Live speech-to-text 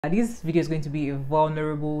This video is going to be a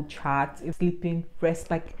vulnerable chat, sleeping, rest,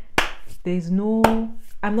 like there's no,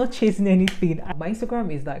 I'm not chasing anything. My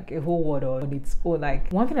Instagram is like a whole world on its own.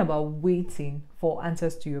 Like, one thing about waiting for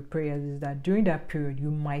answers to your prayers is that during that period you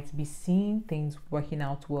might be seeing things working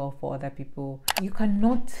out well for other people. You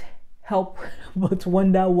cannot help but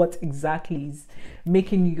wonder what exactly is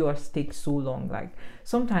making yours take so long. Like,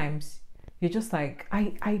 sometimes you're just like,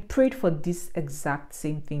 I prayed for this exact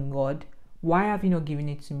same thing, God. Why have you not given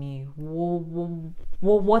it to me?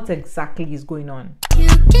 What exactly is going on? You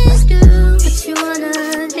can do what you wanna,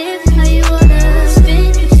 live how you wanna,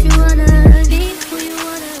 spin if you wanna, be who you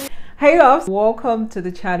wanna. Hey guys, welcome to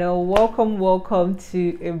the channel. Welcome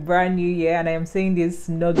to a brand new year. And I am saying this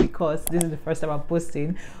not because this is the first time I'm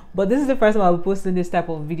posting, but this is the first time I'll be posting this type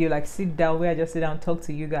of video, like sit down, where I just sit down and talk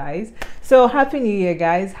to you guys. So happy new year,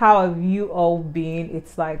 guys. How have you all been?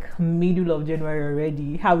 It's like middle of January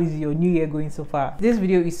already. How is your new year going so far? This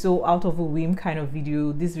video is so out of a whim kind of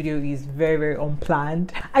video. This video is very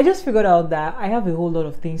unplanned. I just figured out that I have a whole lot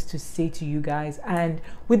of things to say to you guys, and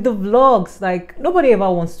with the vlogs, like, nobody ever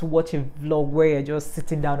wants to watch a vlog where you're just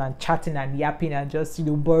sitting down and chatting and yapping and just, you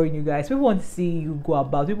know, boring you guys. People want to see you go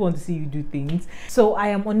about, people want to see you do things. So I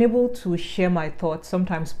am unable to share my thoughts,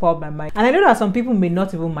 sometimes pour my mind, and I know that some people may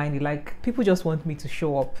not even mind it. Like, people just want me to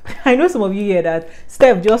show up. I know some of you hear that,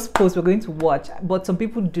 Steph, just post, we're going to watch, but some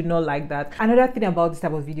people do not like that. Another thing about this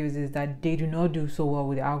type of videos is that they do not do so well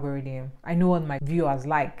with the algorithm. I know what my viewers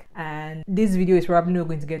like, and this video is probably not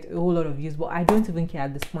going to get a whole lot of views, but I don't even care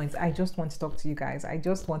at this point. I just want to talk to you guys. I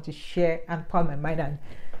just want to share and pour my mind, and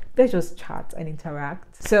let's just chat and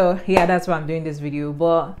interact. So yeah, that's why I'm doing this video.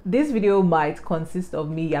 But this video might consist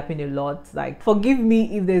of me yapping a lot. Like, forgive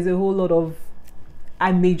me if there's a whole lot of,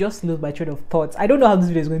 I may just lose my train of thoughts. I don't know how this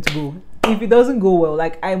video is going to go. If it doesn't go well,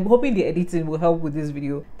 like, I'm hoping the editing will help with this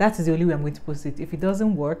video. That is the only way I'm going to post it. If it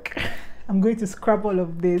doesn't work, I'm going to scrap all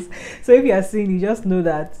of this. So if you are seeing, you just know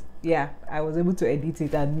that, yeah, I was able to edit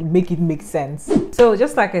it and make it make sense. So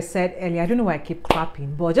just like I said earlier, I don't know why I keep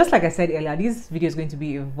clapping, but just like I said earlier, this video is going to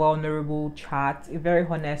be a vulnerable chat, a very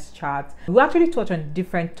honest chat. We'll actually touch on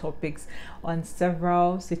different topics, on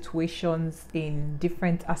several situations in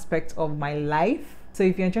different aspects of my life. So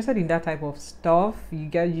if you're interested in that type of stuff, you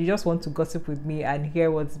just want to gossip with me and hear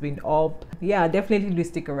what's been up, yeah, definitely do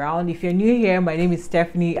stick around. If you're new here, my name is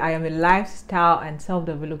Stephanie. I am a lifestyle and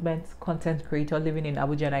self-development content creator living in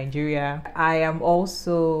Abuja, Nigeria. I am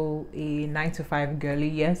also a 9-to-5 girly.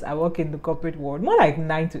 Yes, I work in the corporate world, more like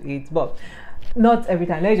 9 to 8, but not every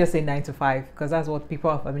time. Let's just say 9 to 5 because that's what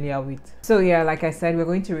people are familiar with. So yeah, like I said, we're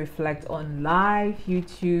going to reflect on life,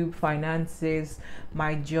 YouTube, finances,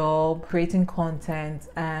 my job, creating content,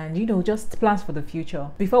 and, you know, just plans for the future.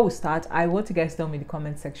 Before we start, I want you guys to tell me in the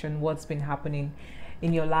comment section what's been happening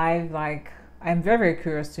in your life. Like, I'm very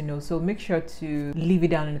curious to know, so make sure to leave it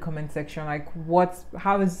down in the comment section. Like,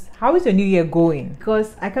 how is your new year going?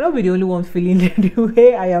 Because I cannot be the only one feeling the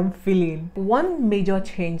way I am feeling. One major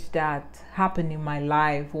change that happened in my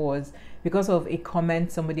life was because of a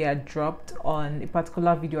comment somebody had dropped on a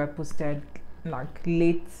particular video I posted like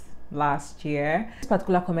late last year. This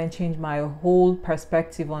particular comment changed my whole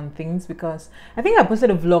perspective on things, because I think I posted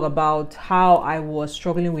a vlog about how I was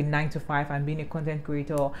struggling with 9 to 5 and being a content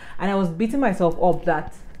creator, and I was beating myself up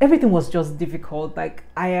that everything was just difficult. Like,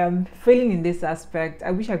 I am failing in this aspect,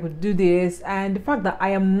 I wish I could do this, and the fact that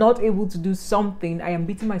I am not able to do something, I am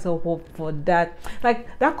beating myself up for that.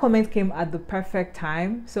 Like, that comment came at the perfect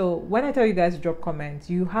time. So when I tell you guys to drop comments,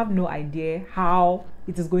 you have no idea how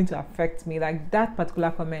it is going to affect me. Like, that particular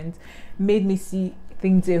comment made me see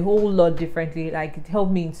things a whole lot differently. Like, it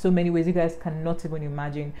helped me in so many ways you guys cannot even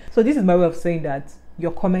imagine. So this is my way of saying that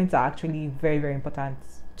your comments are actually very important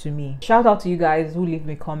to me. Shout out to you guys who leave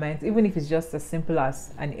me comments, even if it's just as simple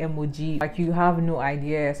as an emoji. Like, you have no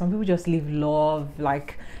idea. Some people just leave love,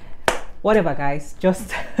 like, whatever, guys,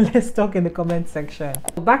 just let's talk in the comment section.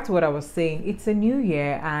 Back to what I was saying, it's a new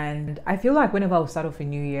year, and I feel like whenever we start off a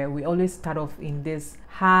new year, we always start off in this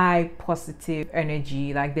high positive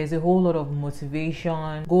energy. Like, there's a whole lot of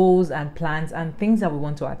motivation, goals and plans and things that we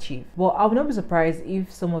want to achieve. But I would not be surprised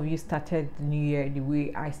if some of you started the new year the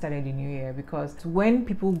way I started the new year, because when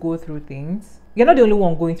people go through things, you're not the only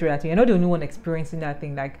one going through that thing, you're not the only one experiencing that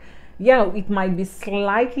thing. Like, yeah, it might be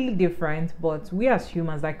slightly different, but we as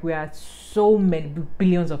humans, like, we are so many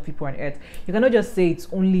billions of people on earth. You cannot just say it's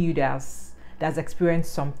only you that's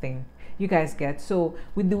experienced something. You guys get? So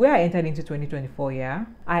with the way I entered into 2024, yeah,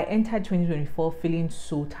 I entered 2024 feeling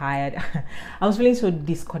so tired. I was feeling so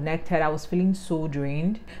disconnected. I was feeling so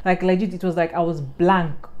drained. Like, legit, it was like I was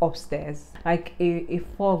blank upstairs. like a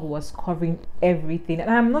fog was covering everything. And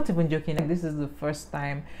I'm not even joking, like this is the first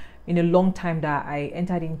time in a long time that I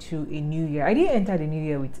entered into a new year. I didn't enter the new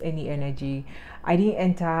year with any energy. I didn't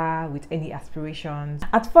enter with any aspirations.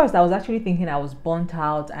 At first I was actually thinking I was burnt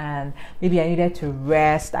out and maybe I needed to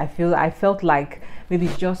rest. I felt like maybe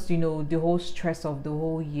it's just, you know, the whole stress of the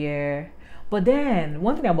whole year. But then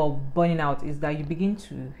one thing about burning out is that you begin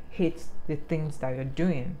to hate the things that you're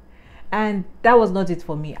doing. And that was not it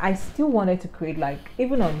for me. I still wanted to create, like,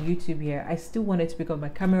 even on YouTube here, I still wanted to pick up my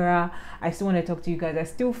camera. I still wanted to talk to you guys. I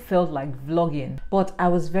still felt like vlogging, but I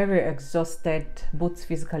was very exhausted, both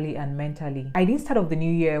physically and mentally. I didn't start off the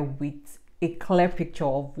new year with a clear picture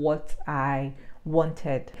of what I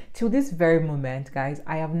wanted. Till this very moment, guys,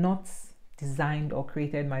 I have not designed or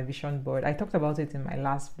created my vision board. I talked about it in my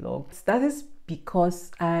last vlog. That is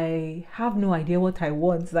because I have no idea what I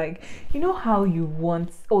want. Like, you know how you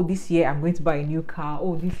want, oh, this year I'm going to buy a new car,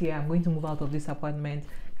 oh, this year I'm going to move out of this apartment.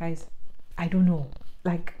 Guys, I don't know.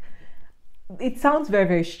 Like, it sounds very,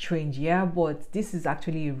 very strange, yeah, but this is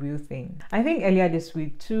actually a real thing. I think earlier this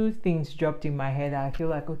week, 2 things dropped in my head. I feel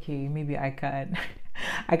like, okay, maybe I can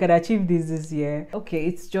I can achieve this year. Okay,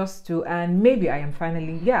 it's just 2, and maybe I am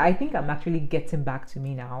finally, yeah, I think I'm actually getting back to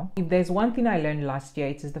me now. If there's one thing I learned last year,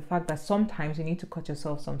 it is the fact that sometimes you need to cut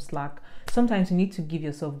yourself some slack. Sometimes you need to give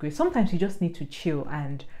yourself grace. Sometimes you just need to chill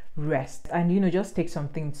and rest and, you know, just take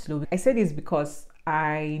something slow. I say this because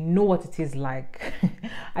I know what it is like.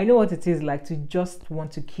 I know what it is like to just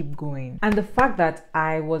want to keep going. And the fact that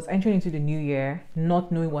I was entering into the new year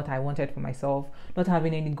not knowing what I wanted for myself, not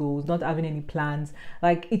having any goals, not having any plans,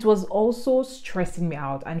 like, it was also stressing me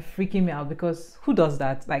out and freaking me out, because who does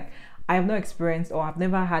that? Like, I have no experience, or I've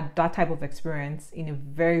never had that type of experience in a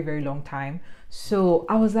very, very long time. So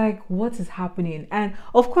I was like, what is happening? And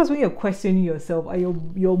of course, when you're questioning yourself,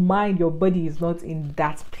 your mind, your body is not in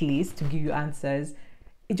that place to give you answers,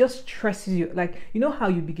 it just stresses you. Like, you know how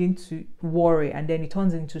you begin to worry and then it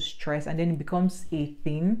turns into stress and then it becomes a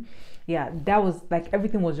thing. Yeah, that was like,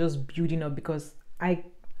 everything was just building up, because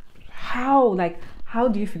how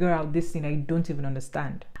do you figure out this thing I don't even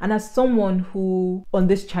understand? And as someone who on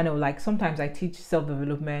this channel, like, sometimes I teach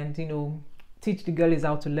self-development, you know, teach the girlies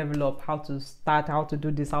how to level up, how to start, how to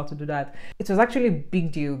do this, how to do that. It was actually a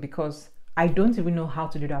big deal because I don't even know how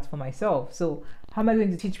to do that for myself. So how am I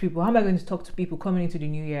going to teach people? How am I going to talk to people coming into the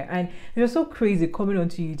new year? And it was so crazy coming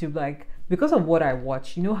onto YouTube, like, because of what I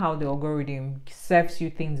watch. You know how the algorithm serves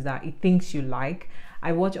you things that it thinks you like.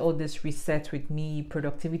 I watch all this Reset With Me,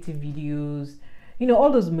 productivity videos, you know,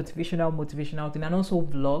 all those motivational things, and also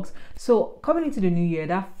vlogs. So coming into the new year,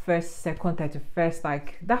 that first, second, 31st,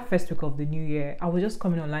 like that first week of the new year, I was just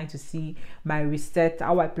coming online to see my reset,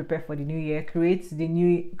 how I prepare for the new year, create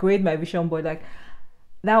my vision board. Like,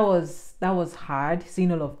 that was hard,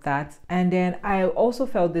 seeing all of that. And then I also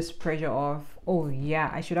felt this pressure of, oh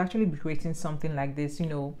yeah, I should actually be creating something like this. You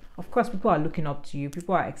know, of course, people are looking up to you,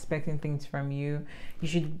 people are expecting things from you. You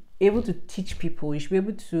should be able to teach people, you should be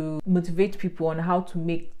able to motivate people on how to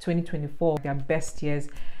make 2024 their best years.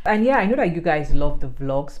 And yeah, I know that you guys love the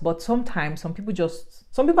vlogs, but sometimes some people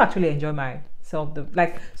actually enjoy my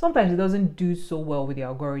like, sometimes it doesn't do so well with the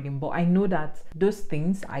algorithm, but I know that those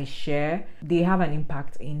things I share, they have an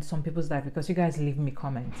impact in some people's life because you guys leave me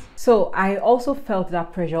comments. So I also felt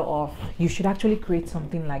that pressure of, you should actually create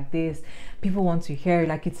something like this, people want to hear,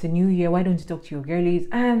 like, it's a new year, why don't you talk to your girlies?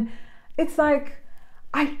 And it's like,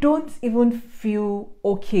 I don't even feel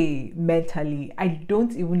okay mentally. I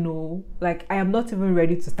don't even know, like, I am not even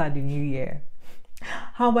ready to start the new year.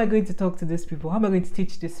 How am I going to talk to these people? How am I going to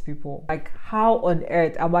teach these people? Like, how on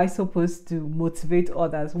earth am I supposed to motivate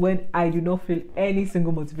others when I do not feel any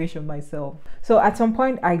single motivation myself? So at some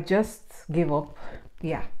point, I just gave up.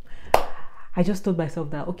 Yeah, I just told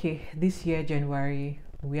myself that, okay, this year, January,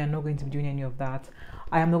 we are not going to be doing any of that.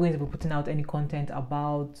 I am not going to be putting out any content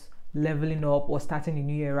about leveling up or starting the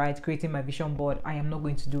new year, right? Creating my vision board. I am not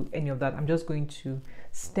going to do any of that. I'm just going to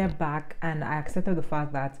step back, and I accepted the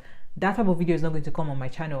fact that that type of video is not going to come on my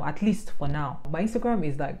channel, at least for now. My Instagram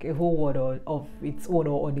is like a whole world of its own,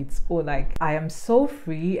 or on its own. Like, I am so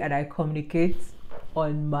free and I communicate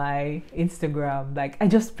on my Instagram. Like, I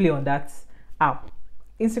just play on that app.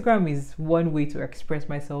 Instagram is one way to express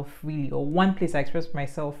myself freely, or one place I express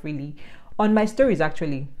myself freely. On my stories,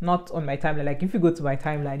 actually, not on my timeline. Like, if you go to my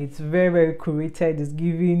timeline, it's very, very curated. It's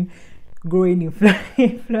giving growing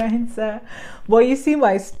influencer. But you see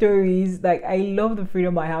my stories, like, I love the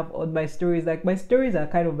freedom I have on my stories. Like, my stories are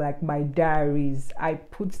kind of like my diaries. I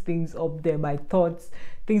put things up there, my thoughts,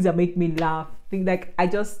 things that make me laugh, things like I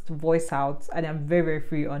just voice out, and I'm very, very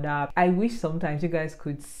free on that. I wish sometimes you guys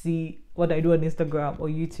could see what I do on Instagram or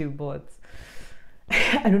YouTube, but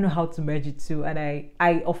I don't know how to merge it too. And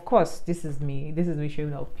I of course, this is me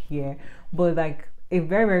showing up here, but like a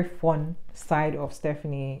very, very fun side of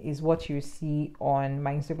Stephanie is what you see on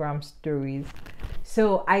my Instagram stories.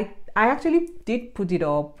 So I actually did put it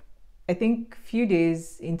up, I think a few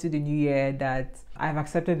days into the new year, that I've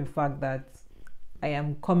accepted the fact that I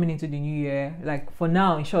am coming into the new year. Like for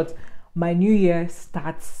now, in short, my new year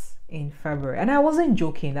starts in February. And I wasn't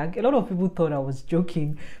joking. Like a lot of people thought I was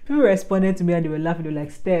joking. People responded to me and they were laughing. They were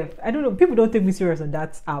like, Steph, I don't know, people don't take me serious on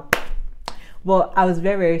that app. But I was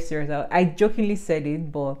very, very serious. I jokingly said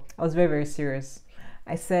it, but I was very, very serious.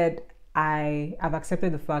 I said I have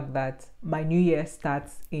accepted the fact that my new year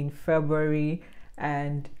starts in February,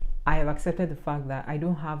 and I have accepted the fact that I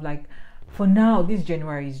don't have, like, for now, this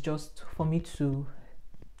January is just for me to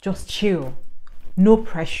just chill. No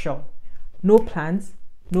pressure, no plans,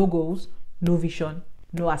 no goals, no vision,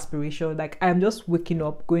 no aspiration. Like, I'm just waking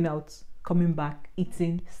up, going out, coming back,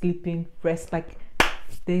 eating, sleeping, rest. Like,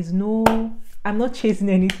 there's no, I'm not chasing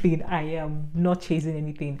anything. I am not chasing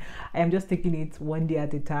anything. I am just taking it one day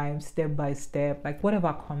at a time, step by step. Like,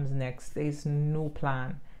 whatever comes next, there's no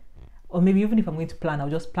plan. Or maybe even if I'm going to plan, I'll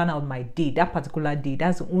just plan out my day, that particular day.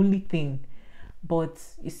 That's the only thing. But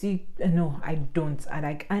you see, no, I don't.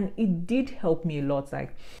 And it did help me a lot.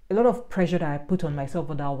 Like a lot of pressure that I put on myself,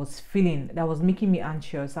 or that I was feeling, that was making me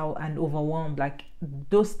anxious and overwhelmed, like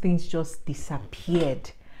those things just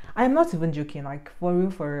disappeared. I'm not even joking. Like for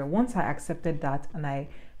real. Once I accepted that and I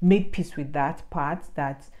made peace with that part,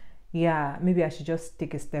 that yeah, maybe I should just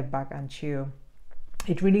take a step back and chill,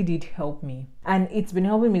 it really did help me. And it's been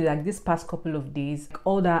helping me like this past couple of days.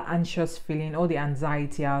 All that anxious feeling, all the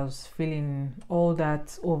anxiety I was feeling, all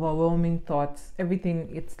that overwhelming thoughts, everything,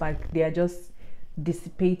 it's like they are just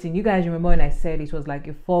dissipating. You guys remember when I said it was like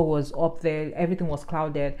a fog was up there, everything was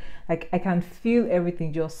clouded. Like I can feel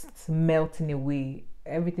everything just melting away.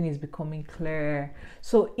 Everything is becoming clearer.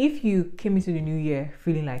 So if you came into the new year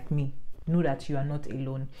feeling like me, know that you are not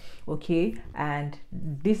alone, okay? And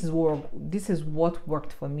this is what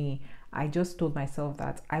worked for me. I just told myself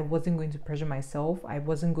that I wasn't going to pressure myself. I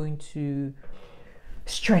wasn't going to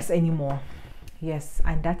stress anymore. Yes,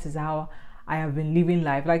 and that is how I have been living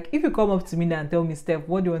life. Like if you come up to me now and tell me, Steph,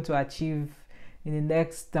 what do you want to achieve in the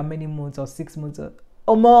next how many months or 6 months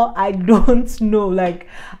or more, I don't know. Like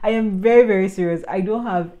I am very, very serious. I don't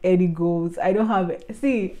have any goals. I don't have,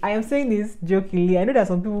 see, I am saying this jokingly. I know that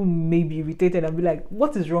some people may be irritated and be like,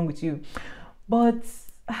 what is wrong with you? But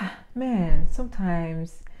man,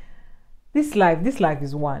 sometimes this life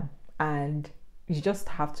is one, and you just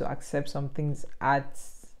have to accept some things at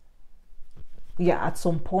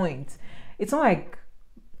some point. It's not like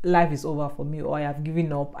life is over for me or I have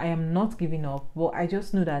given up. I am not giving up, but I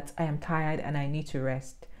just know that I am tired and I need to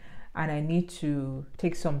rest, and I need to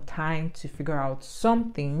take some time to figure out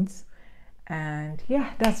some things. And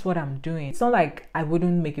yeah, that's what I'm doing. It's not like I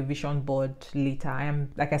wouldn't make a vision board later. I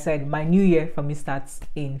am, like I said, my new year for me starts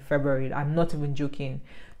in February. I'm not even joking.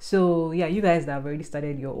 So yeah, you guys that have already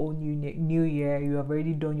started your own new year, you have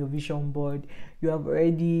already done your vision board, you have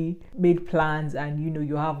already made plans, and you know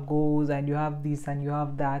you have goals and you have this and you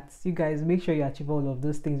have that. You guys make sure you achieve all of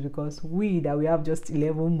those things, because we have just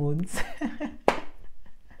 11 months.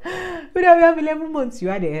 We have 11 months, you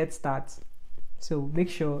had a head start. So make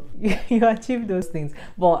sure you achieve those things.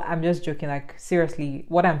 But I'm just joking. Like seriously,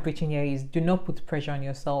 what I'm preaching here is do not put pressure on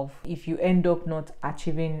yourself. If you end up not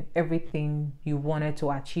achieving everything you wanted to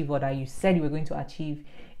achieve, or that you said you were going to achieve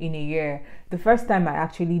in a year. The first time I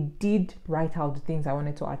actually did write out the things I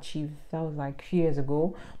wanted to achieve, that was like a few years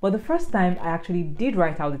ago. But the first time I actually did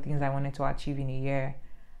write out the things I wanted to achieve in a year,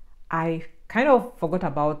 I kind of forgot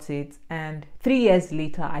about it. And 3 years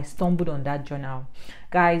later, I stumbled on that journal.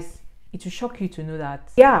 Guys, it will shock you to know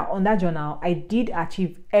that, yeah, on that journal, I did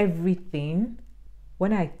achieve everything.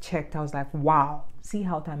 When I checked, I was like, wow, see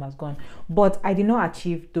how time has gone. But I did not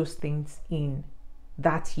achieve those things in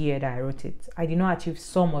that year that I wrote it. I did not achieve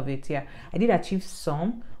some of it. Yeah, I did achieve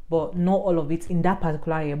some, but not all of it in that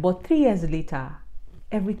particular year. But 3 years later,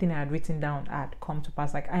 everything I had written down had come to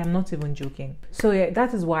pass. Like, I am not even joking. So yeah,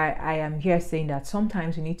 that is why I am here saying that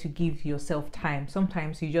sometimes you need to give yourself time.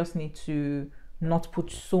 Sometimes you just need to not put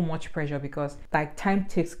so much pressure, because like time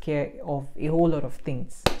takes care of a whole lot of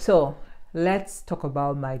things. So let's talk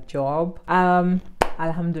about my job.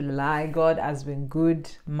 Alhamdulillah, God has been good.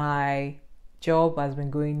 My job has been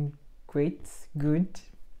going great, good.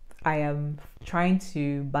 I am trying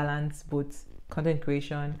to balance both content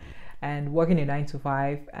creation and working a 9 to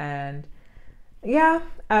 5, and yeah,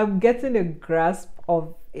 I'm getting a grasp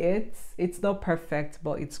of it. It's not perfect,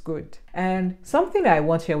 but it's good. And something that I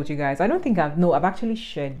want to share with you guys, I've actually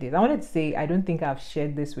shared this. I wanted to say I don't think I've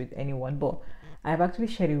shared this with anyone, but I've actually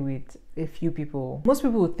shared it with a few people. Most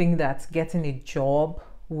people would think that getting a job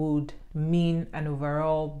would mean an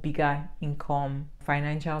overall bigger income,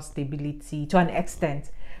 financial stability to an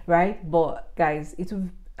extent, right? But guys,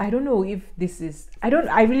 I don't know if this is,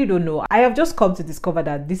 I really don't know. I have just come to discover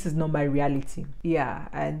that this is not my reality. Yeah,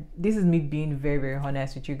 and this is me being very, very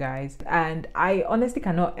honest with you guys. And I honestly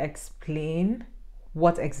cannot explain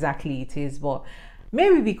what exactly it is, but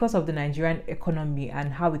maybe because of the Nigerian economy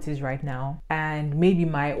and how it is right now, and maybe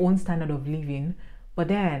my own standard of living. But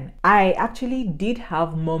then I actually did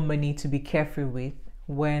have more money to be careful with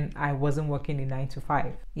when I wasn't working in 9 to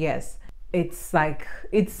 5. Yes. It's like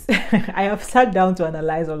I have sat down to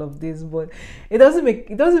analyze all of this, but it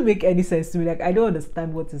doesn't make any sense to me. Like, I don't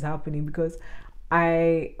understand what is happening, because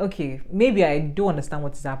maybe I do understand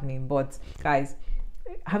what is happening, but guys,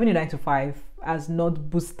 having a 9 to 5 has not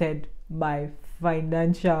boosted my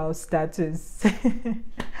financial status.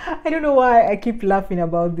 I don't know why I keep laughing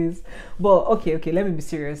about this, but okay, let me be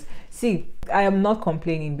serious. See, I am not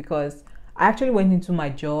complaining, because I actually went into my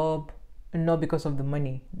job not because of the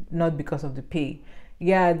money, not because of the pay.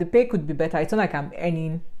 Yeah, the pay could be better. It's not like I'm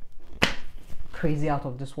earning crazy out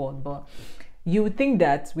of this world, but you would think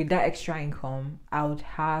that with that extra income I would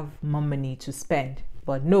have more money to spend,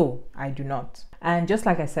 but no, I do not. And just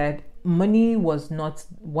like I said, money was not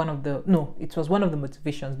it was one of the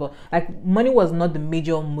motivations, but like, money was not the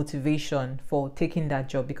major motivation for taking that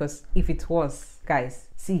job, because if it was, guys,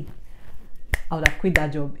 see, I would have quit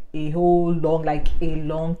that job a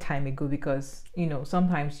long time ago, because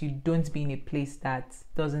sometimes you don't be in a place that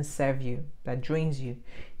doesn't serve you, that drains you.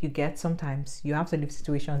 You get, sometimes you have to live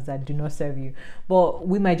situations that do not serve you. But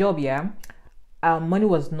with my job, money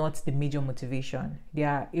was not the major motivation. There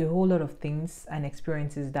are a whole lot of things and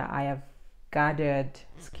experiences that I have gathered,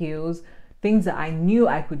 skills, things that I knew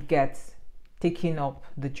I could get taking up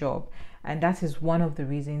the job. And that is one of the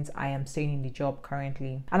reasons I am staying in the job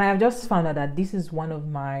currently. And I have just found out that this is one of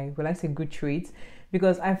my, good traits,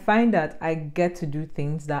 because I find that I get to do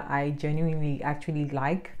things that I genuinely actually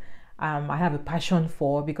like. I have a passion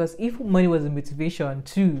for, because if money was a motivation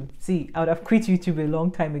too, see, I would have quit YouTube a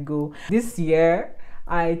long time ago. This year,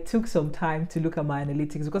 I took some time to look at my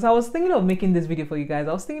analytics, because I was thinking of making this video for you guys.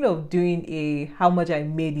 I was thinking of doing a how much I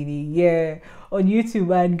made in a year on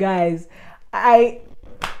YouTube, and guys,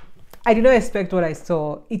 I did not expect what I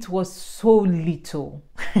saw. It was so little.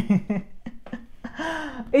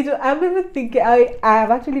 I'm even thinking, I have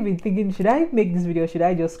actually been thinking, should I make this video? Should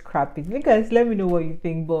I just scrap it? Because let me know what you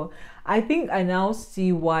think. But I think I now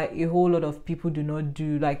see why a whole lot of people do not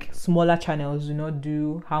do, like smaller channels do not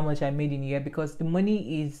do how much I made in a year, because the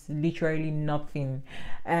money is literally nothing.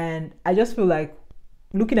 And I just feel like,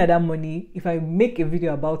 looking at that money, if I make a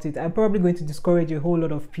video about it, I'm probably going to discourage a whole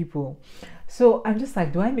lot of people. So I'm just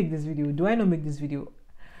like, do I make this video? Do I not make this video?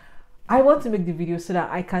 I want to make the video so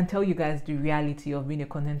that I can tell you guys the reality of being a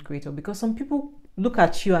content creator, because some people look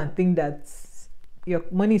at you and think that your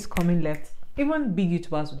money is coming left. Even big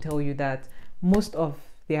YouTubers will tell you that most of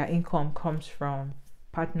their income comes from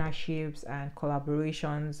partnerships and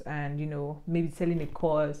collaborations, and maybe selling a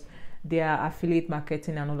course, their affiliate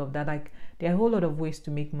marketing and all of that. Like, there are a whole lot of ways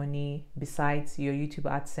to make money besides your YouTube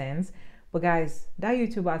AdSense. But guys, that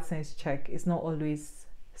YouTube AdSense check is not always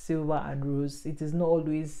silver and rose. It is not,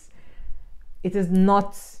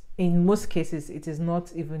 in most cases, it is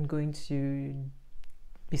not even going to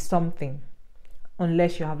be something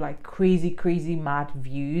unless you have like crazy mad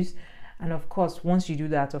views. And of course, once you do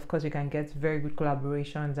that, of course, you can get very good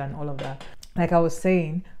collaborations and all of that. Like I was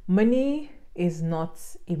saying, money is not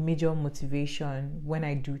a major motivation when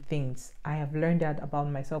I do things. I have learned that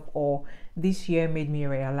about myself, or this year made me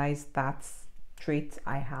realize that trait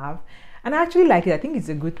I have. And I actually like it. I think it's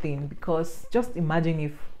a good thing, because just imagine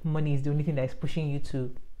if money is the only thing that is pushing you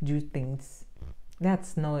to do things.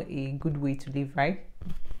 That's not a good way to live, right?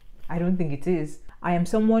 I don't think it is. I am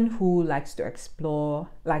someone who likes to explore.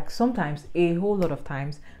 Like, sometimes, a whole lot of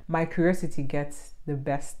times, my curiosity gets the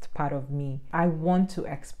best part of me. I want to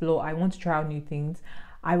explore. I want to try out new things.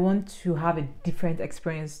 I want to have a different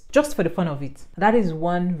experience just for the fun of it. That is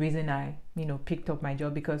one reason I, picked up my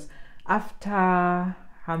job, because after I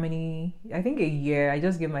think a year, I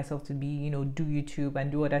just gave myself to be, do YouTube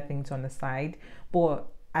and do other things on the side. But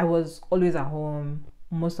I was always at home.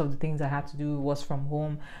 Most of the things I had to do was from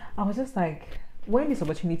home. I was just like, when this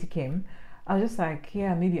opportunity came, I was just like,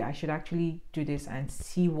 yeah, maybe I should actually do this and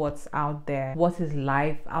see what's out there. What is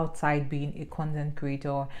life outside being a content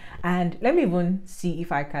creator? And let me even see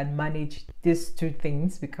if I can manage these two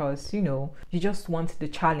things, because you know, you just want the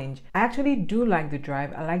challenge. I actually do like the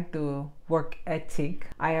drive. I like the work ethic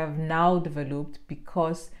I have now developed,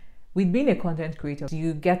 because with being a content creator,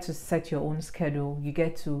 you get to set your own schedule, you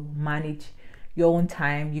get to manage your own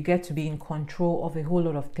time, you get to be in control of a whole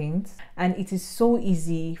lot of things, and it is so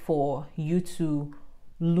easy for you to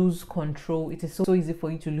lose control. It is so easy for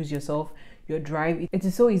you to lose yourself, your drive. It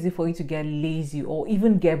is so easy for you to get lazy or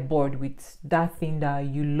even get bored with that thing that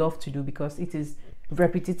you love to do, because it is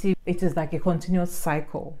repetitive. It is like a continuous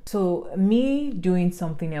cycle. So me doing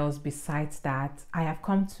something else besides that, I have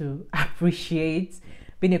come to appreciate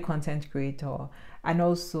being a content creator, and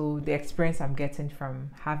also the experience I'm getting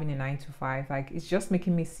from having a 9 to 5. Like, it's just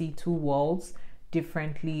making me see two worlds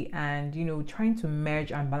differently, and you know, trying to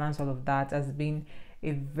merge and balance all of that has been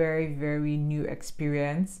a very, very new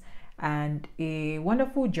experience and a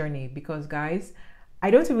wonderful journey. Because guys,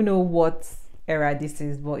 I don't even know what era this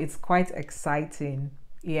is, but it's quite exciting.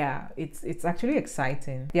 Yeah, it's actually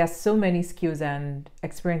exciting. There are so many skills and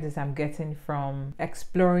experiences I'm getting from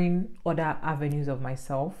exploring other avenues of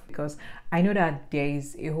myself, because I know that there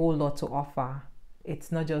is a whole lot to offer.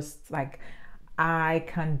 It's not just like I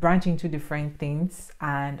can branch into different things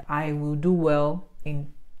and I will do well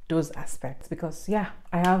in those aspects, because yeah,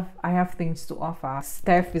 I have things to offer.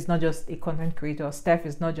 Steph is not just a content creator. Steph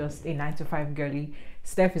is not just a 9 to 5 girly.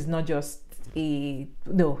 Steph is not just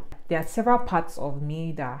no, there are several parts of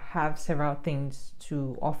me that have several things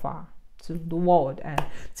to offer to the world and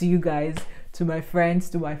to you guys, to my friends,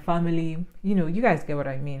 to my family. You know, you guys get what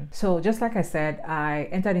I mean. So just like I said, I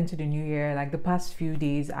entered into the new year. Like the past few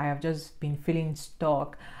days, I have just been feeling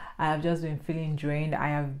stuck. I have just been feeling drained. I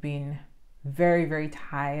have been very, very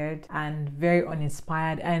tired and very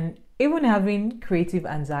uninspired, and even having creative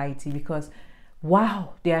anxiety, because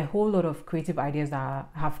wow, there are a whole lot of creative ideas that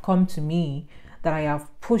have come to me that I have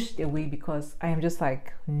pushed away, because I am just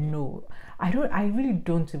like, no, I really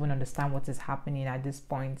don't even understand what is happening at this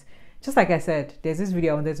point. Just like I said, there's this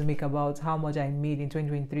video I wanted to make about how much I made in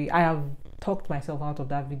 2023. I have talked myself out of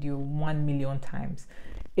that video 1 million times.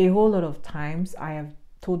 A whole lot of times I have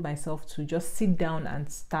told myself to just sit down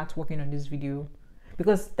and start working on this video,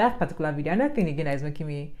 because that particular video, another thing again that is making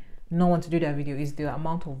me not want to do that video is the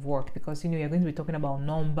amount of work, because you know, you're going to be talking about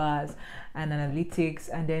numbers and analytics,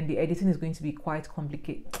 and then the editing is going to be quite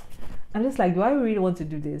complicated. I'm just like, do I really want to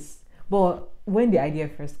do this? But when the idea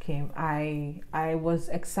first came, I was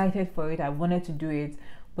excited for it. I wanted to do it.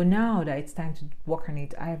 But now that it's time to work on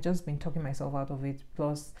it, I have just been talking myself out of it.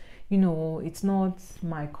 Plus, you know, it's not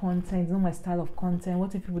my content, it's not my style of content.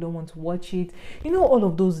 What if people don't want to watch it? You know, all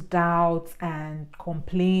of those doubts and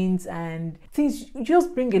complaints and things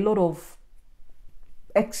just bring a lot of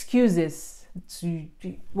excuses to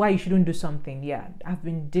why you shouldn't do something. Yeah, I've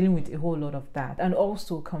been dealing with a whole lot of that. And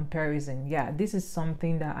also comparison. Yeah, this is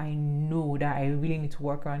something that I know that I really need to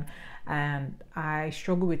work on, and I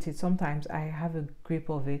struggle with it. Sometimes I have a grip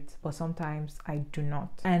of it, but sometimes I do not.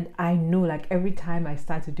 And I know, like, every time I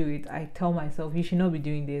start to do it, I tell myself, you should not be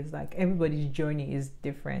doing this. Like, everybody's journey is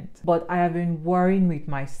different. But I have been worrying with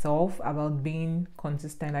myself about being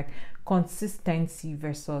consistent, like consistency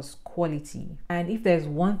versus quality. And if there's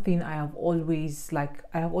one thing I have always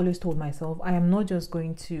told myself, I am not just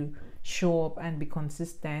going to show up and be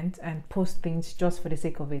consistent and post things just for the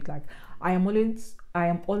sake of it. Like, I am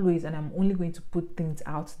always and I'm only going to put things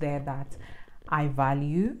out there that I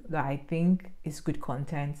value, that I think is good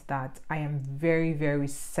content, that I am very, very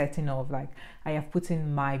certain of. Like, I have put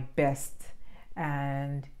in my best.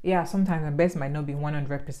 And yeah, sometimes my best might not be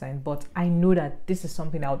 100%, but I know that this is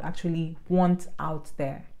something I would actually want out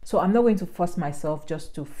there. So I'm not going to force myself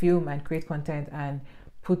just to film and create content and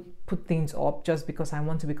put things up just because I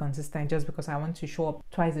want to be consistent, just because I want to show up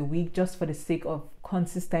twice a week, just for the sake of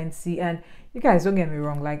consistency. And you guys, don't get me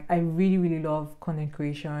wrong, like, I really, really love content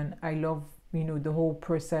creation. I love, you know, the whole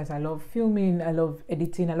process. I love filming, I love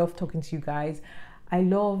editing, I love talking to you guys. I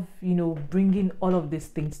love, you know, bringing all of these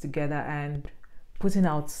things together and putting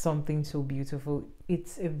out something so beautiful.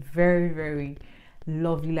 It's a very, very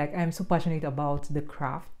lovely, like, I'm so passionate about the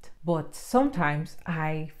craft. But sometimes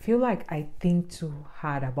I feel like I think too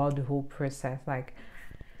hard about the whole process. Like,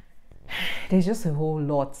 there's just a whole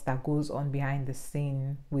lot that goes on behind the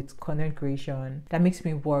scene with content creation that makes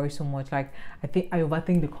me worry so much. Like, I think I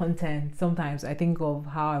overthink the content. Sometimes I think of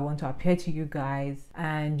how I want to appear to you guys,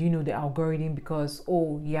 and you know, the algorithm, because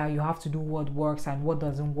oh yeah, you have to do what works, and what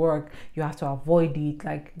doesn't work you have to avoid it.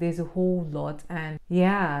 Like, there's a whole lot. And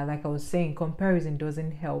yeah, like I was saying, comparison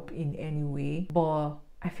doesn't help in any way. But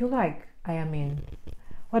I feel like I am in,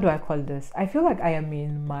 what do I call this? I feel like I am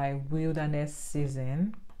in my wilderness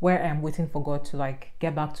season, where I'm waiting for God to like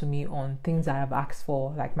get back to me on things I have asked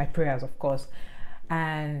for, like my prayers, of course.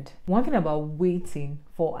 And one thing about waiting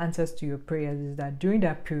for answers to your prayers is that during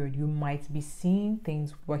that period, you might be seeing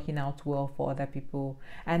things working out well for other people.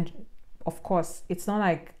 And of course, it's not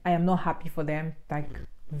like I am not happy for them, like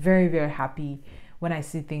very, very happy when I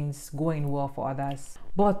see things going well for others.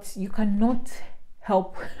 But you cannot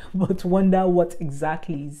help but wonder what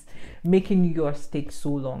exactly is making yours take so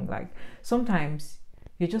long. Like, sometimes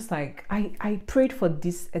you're just like, I prayed for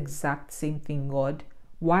this exact same thing, God.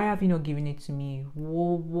 Why have you not given it to me?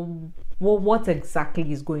 What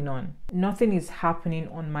exactly is going on? Nothing is happening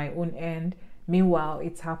on my own end. Meanwhile,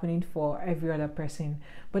 it's happening for every other person.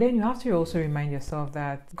 But then you have to also remind yourself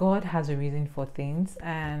that God has a reason for things,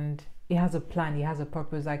 and He has a plan, He has a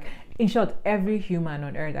purpose. Like, in short, every human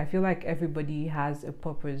on earth, I feel like everybody has a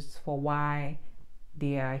purpose for why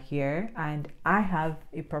they are here, and I have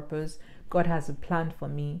a purpose. God has a plan for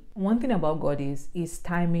me. One thing about God is His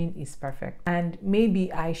timing is perfect, and maybe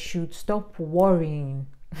I should stop worrying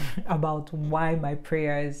about why my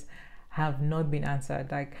prayers have not been answered.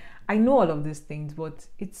 Like, I know all of these things, but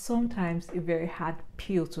it's sometimes a very hard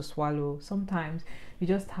pill to swallow. Sometimes you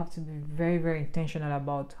just have to be very, very intentional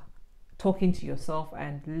about talking to yourself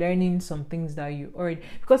and learning some things that you already,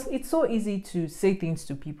 because it's so easy to say things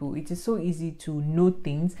to people, it is so easy to know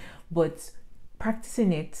things, but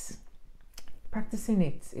practicing it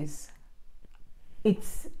is,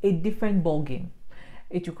 it's a different ball game.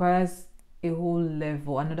 It requires a whole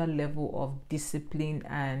level, another level of discipline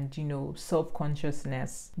and, you know,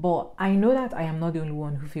 self-consciousness. But I know that I am not the only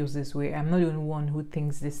one who feels this way. I'm not the only one who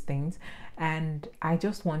thinks these things. And I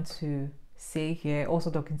just want to say here, also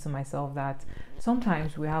talking to myself, that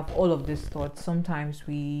sometimes we have all of these thoughts. Sometimes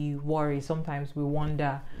we worry. Sometimes we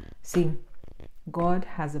wonder. See, God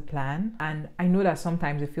has a plan. And I know that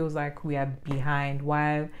sometimes it feels like we are behind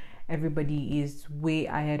while everybody is way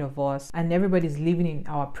ahead of us, and everybody's living in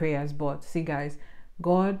our prayers. But see, guys,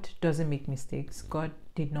 God doesn't make mistakes. God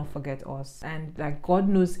did not forget us, and like, God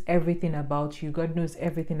knows everything about you. God knows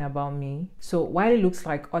everything about me. So while it looks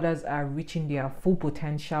like others are reaching their full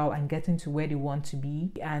potential and getting to where they want to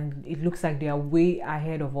be, and it looks like they are way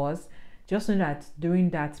ahead of us, just know that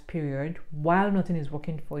during that period, while nothing is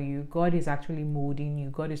working for you, God is actually molding you.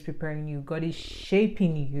 God is preparing you. God is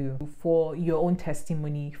shaping you for your own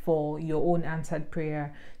testimony, for your own answered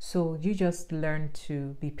prayer. So you just learn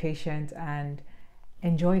to be patient and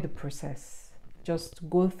enjoy the process. Just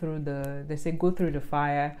go through they say go through the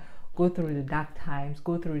fire, go through the dark times,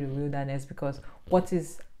 go through the wilderness, because what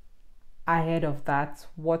is ahead of that,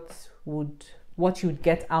 what you'd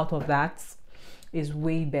get out of that is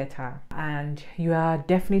way better. And you are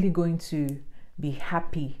definitely going to be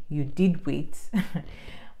happy you did wait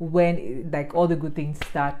when like all the good things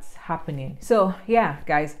start happening. So yeah,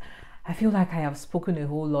 guys, I feel like I have spoken a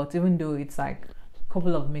whole lot, even though it's like a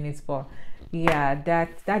couple of minutes, but yeah,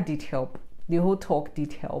 that did help. The whole talk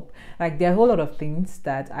did help. Like, there are a whole lot of things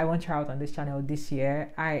that I want to try out on this channel this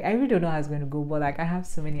year. I really don't know how it's going to go, but like, I have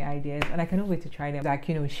so many ideas and I cannot wait to try them, like,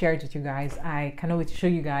 you know, share it with you guys. I cannot wait to show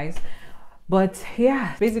you guys. But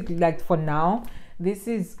yeah, basically, like, for now, this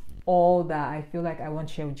is all that I feel like I want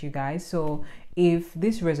to share with you guys. So if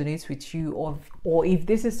this resonates with you, or if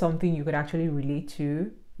this is something you could actually relate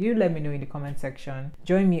to, you let me know in the comment section.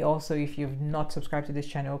 Join me also if you've not subscribed to this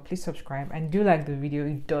channel. Please subscribe and do like the video.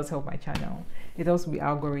 It does help my channel. It helps the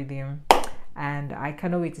algorithm. And I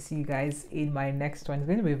cannot wait to see you guys in my next one. It's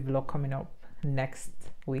going to be a vlog coming up next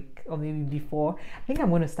week, or maybe before. I think I'm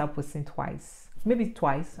going to start posting twice. Maybe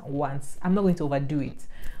twice, once. I'm not going to overdo it.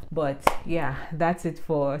 But yeah, that's it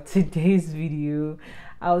for today's video.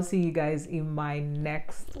 I'll see you guys in my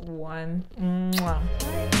next one. Mwah.